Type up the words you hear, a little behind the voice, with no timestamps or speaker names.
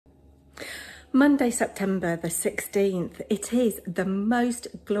Monday, September the 16th. It is the most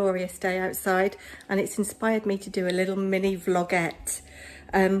glorious day outside and it's inspired me to do a little mini vlogette.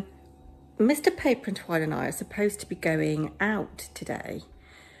 Mr. Paper&Twine and I are supposed to be going out today.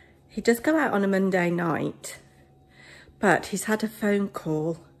 He does go out on a Monday night, but he's had a phone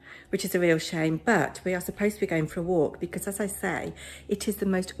call, which is a real shame, but we are supposed to be going for a walk because, as I say, it is the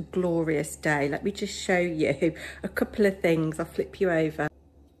most glorious day. Let me just show you a couple of things. I'll flip you over.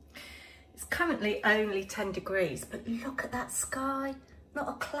 It's currently only 10 degrees, but look at that sky, not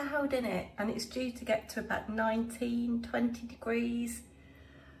a cloud in it, and it's due to get to about 19, 20 degrees.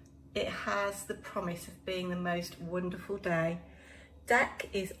 It has the promise of being the most wonderful day. Deck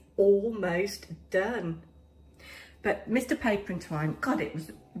is almost done. But Mr. Paper&Twine, God, it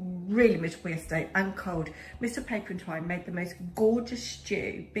was really miserable yesterday and cold. Mr. Paper&Twine made the most gorgeous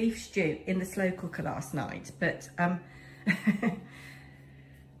stew, beef stew, in the slow cooker last night. But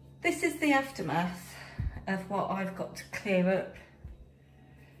this is the aftermath of what I've got to clear up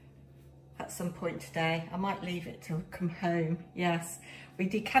at some point today. I might leave it till I come home. Yes, we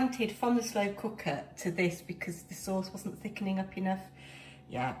decanted from the slow cooker to this because the sauce wasn't thickening up enough.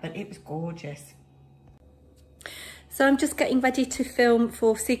 Yeah, but it was gorgeous. So I'm just getting ready to film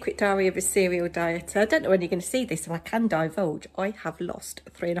for Secret Diary of a Serial Dieter. I don't know when you're going to see this, and I can divulge, I have lost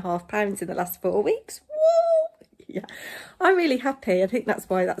 3.5 pounds in the last 4 weeks. Woo! Yeah, I'm really happy. I think that's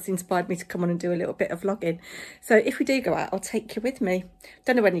why that's inspired me to come on and do a little bit of vlogging. So if we do go out, I'll take you with me.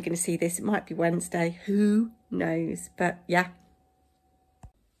 Don't know when you're going to see this. It might be Wednesday. Who knows? But yeah.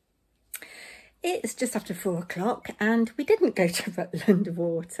 It's just after 4 o'clock and we didn't go to Rutland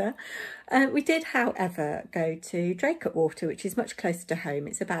Water. We did, however, go to Draycote Water, which is much closer to home.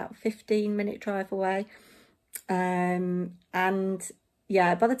 It's about a 15-minute drive away. And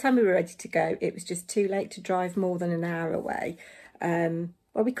yeah, by the time we were ready to go, it was just too late to drive more than an hour away.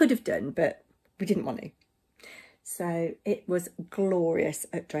 Well, we could have done, but we didn't want to. So it was glorious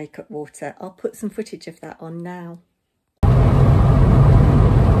at Draycote Water. I'll put some footage of that on now.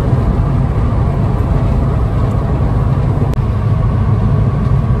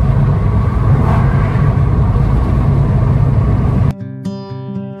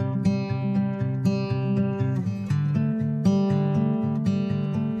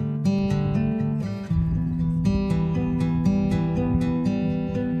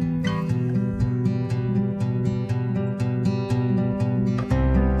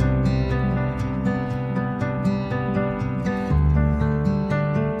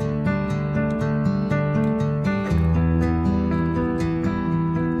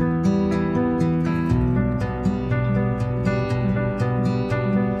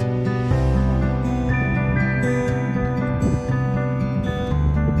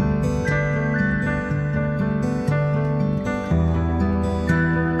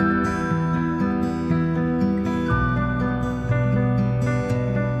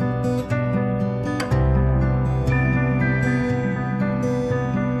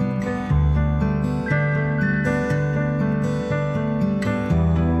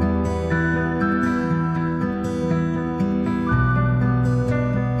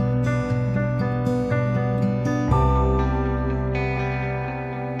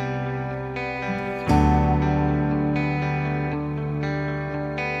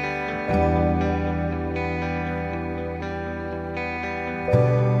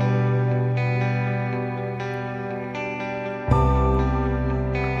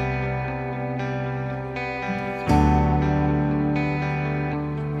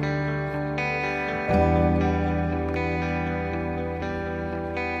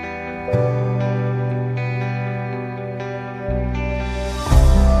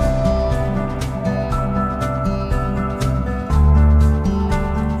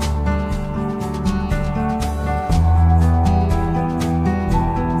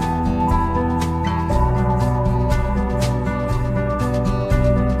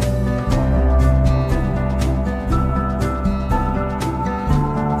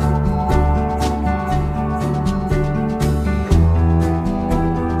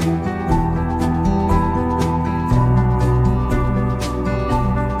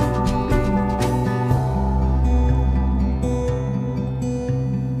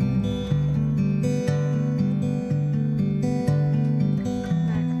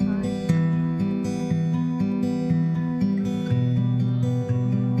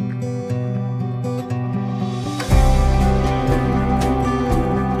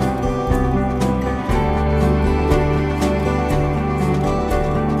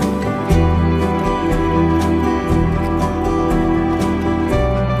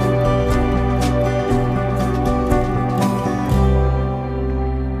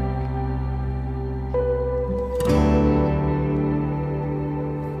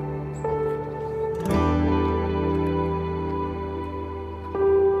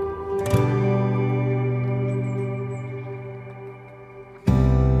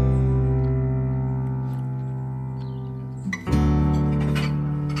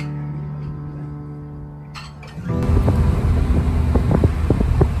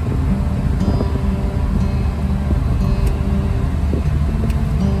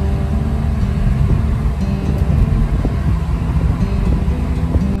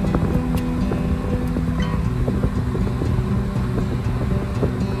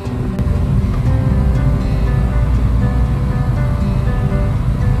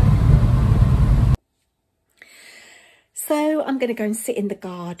 So I'm going to go and sit in the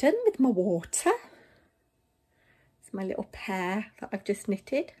garden with my water. It's my little pear that I've just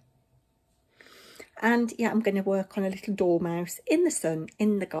knitted. And yeah, I'm going to work on a little dormouse in the sun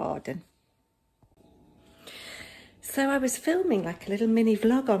in the garden. So I was filming like a little mini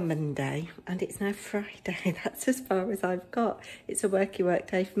vlog on Monday, and it's now Friday. That's as far as I've got. It's a worky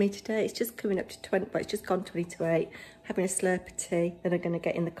work day for me today. It's just coming up to 20, but it's just gone 20 to 8. I'm having a slurp of tea, then I'm going to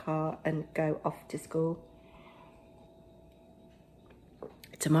get in the car and go off to school.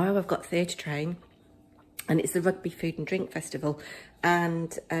 Tomorrow I've got theatre train, and it's the Rugby Food and Drink Festival,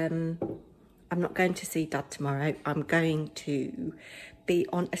 and I'm not going to see Dad tomorrow. I'm going to be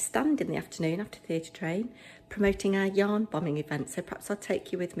on a stand in the afternoon after theatre train, promoting our yarn bombing event. So perhaps I'll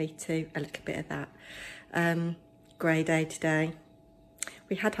take you with me to a little bit of that. Grey day today.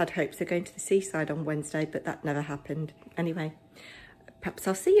 We had hopes of going to the seaside on Wednesday, but that never happened. Anyway, perhaps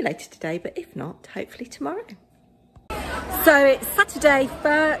I'll see you later today, but if not, hopefully tomorrow. So it's Saturday,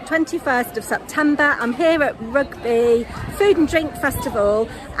 21st of September. I'm here at Rugby Food and Drink Festival,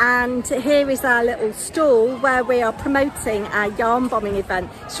 and here is our little stall where we are promoting our yarn bombing event.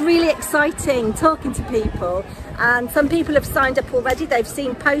 It's really exciting talking to people, and some people have signed up already. They've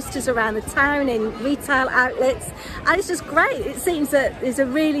seen posters around the town in retail outlets, and it's just great. It seems that there's a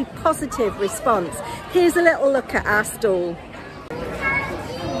really positive response. Here's a little look at our stall.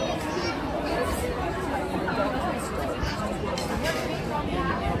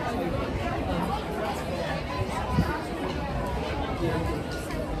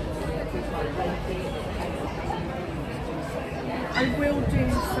 I will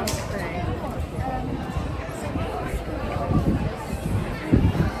do something.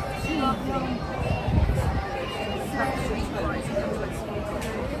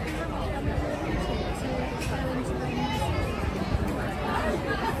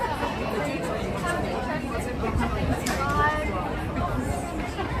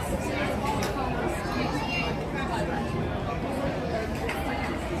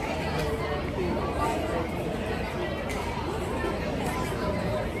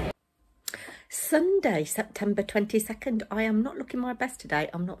 Sunday, September 22nd. I am not looking my best today.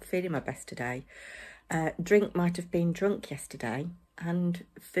 I'm not feeling my best today. Drink might have been drunk yesterday, and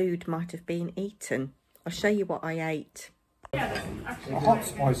food might have been eaten. I'll show you what I ate. A hot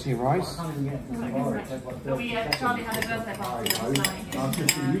spicy rice. Charlie had a birthday party last night.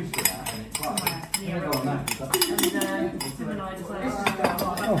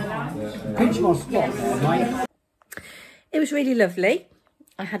 Pinch my spot there, mate. It was really lovely.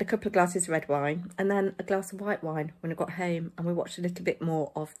 I had a couple of glasses of red wine and then a glass of white wine when I got home, and we watched a little bit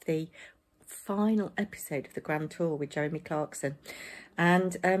more of the final episode of the Grand Tour with Jeremy Clarkson.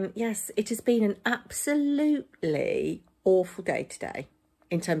 And yes, it has been an absolutely awful day today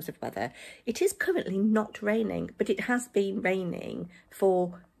in terms of weather. It is currently not raining, but it has been raining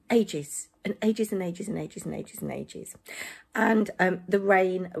for ages and ages and ages and ages and ages and ages. And the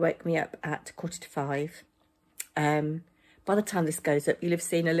rain woke me up at 5:45. By the time this goes up, you'll have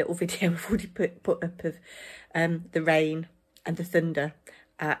seen a little video I've already put up of the rain and the thunder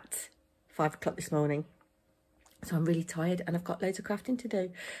at 5 o'clock this morning. So I'm really tired and I've got loads of crafting to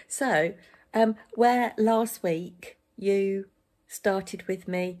do. So where last week you started with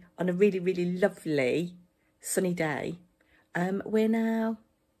me on a really, really lovely sunny day, we're now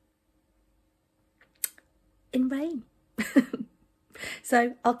in rain.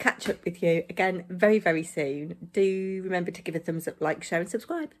 So I'll catch up with you again very, very soon. Do remember to give a thumbs up, like, share and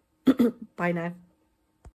subscribe. Bye now.